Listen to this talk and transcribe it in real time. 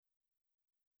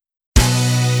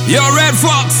Yo, Red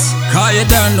Fox, cause you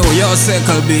don't know. Yo,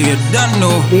 Seku, you don't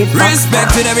know.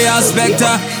 Respect in every aspect.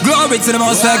 Glory to the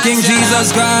Most High King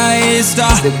Jesus Christ.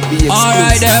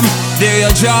 Alright, them, there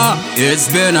you jaw.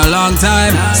 It's been a long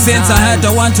time since I had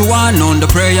the one-to-one on the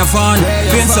prayer phone.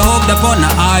 Been so hooked up on the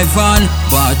iPhone,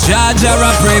 but Jaja,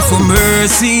 I pray for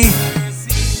mercy.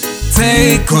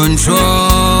 Take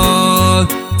control,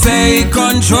 take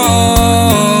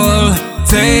control,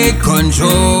 take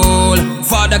control.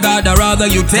 Father God, I'd rather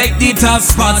you take the top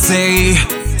spot. Say,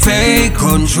 take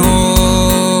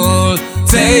control,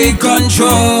 take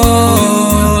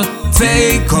control,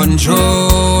 take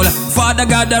control. Father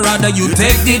God, I'd rather you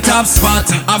take the top spot.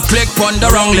 I've clicked on the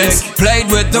wrong list,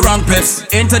 played with the wrong pips,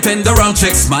 entertained the wrong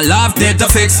chicks. My life data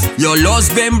fix, your law's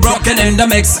been broken in the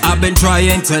mix. I've been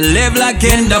trying to live like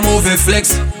in the movie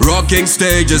flicks. Rocking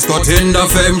stages, caught in the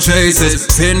fame chases.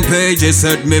 10 pages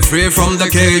set me free from the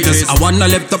cages. I wanna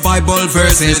live the Bible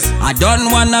verses. I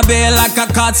don't wanna be like a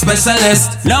cat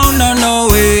specialist. No, no, no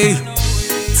way.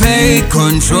 Take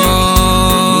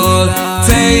control,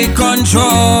 take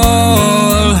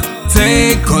control,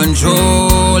 take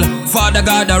control. Father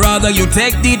God, I'd rather you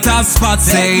take the top spot.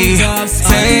 Say,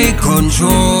 take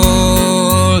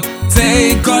control,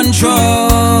 take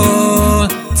control,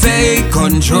 take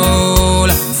control.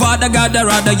 Father God, I'd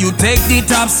rather you take the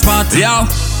top spot. Yo,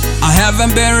 I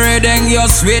haven't been reading your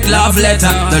sweet love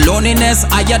letter. The loneliness,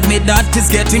 I admit that is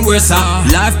getting worse.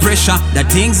 Life pressure, the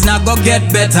things not go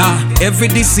get better. Every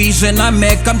decision I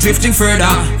make, I'm drifting further.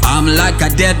 I'm like a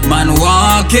dead man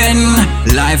walking.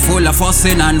 Life full of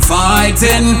fussing and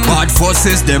fighting. Bad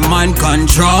forces, them mind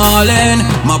controlling.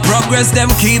 My progress, them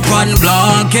keep on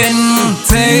blocking.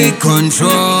 Take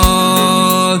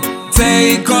control,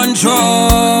 take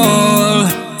control,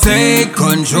 take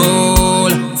control.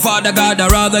 Father God,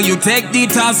 I'd rather you take the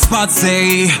top spot.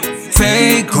 Say,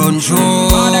 take control.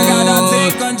 Father God, I'll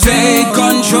take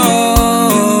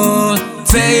control,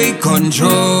 take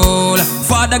control.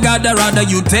 Father God, I'd rather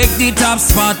you take the top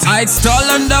spot. I'd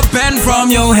stolen the pen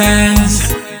from your hands,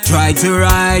 try to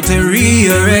write and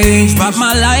rearrange, but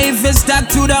my life is stuck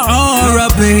to the horror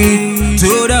page,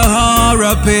 to the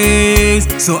horror page.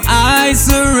 So I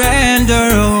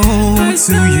surrender all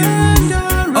to you.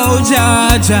 Oh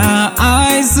Jaja,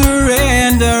 I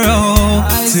surrender all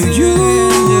to you.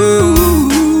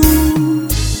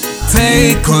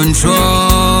 Take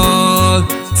control,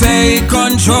 take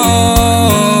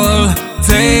control,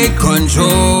 take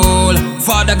control.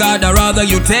 Father God, I'd rather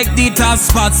you take the top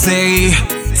spot. Say,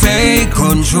 take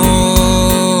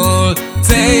control,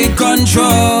 take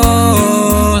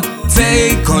control,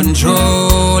 take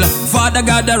control. Father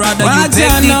God, I'd rather you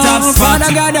take the top spot.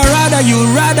 Father God, I'd rather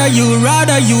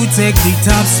you take the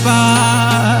top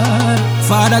spot.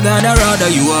 Father God, I'd rather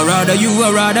you.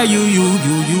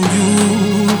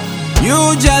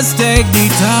 You just take the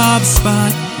top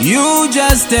spot. You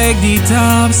just take the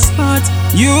top spot.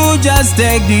 You just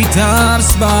take the top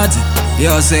spot.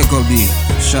 Yo, Seku B,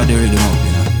 shut the rhythm up,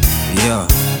 you know. Yeah.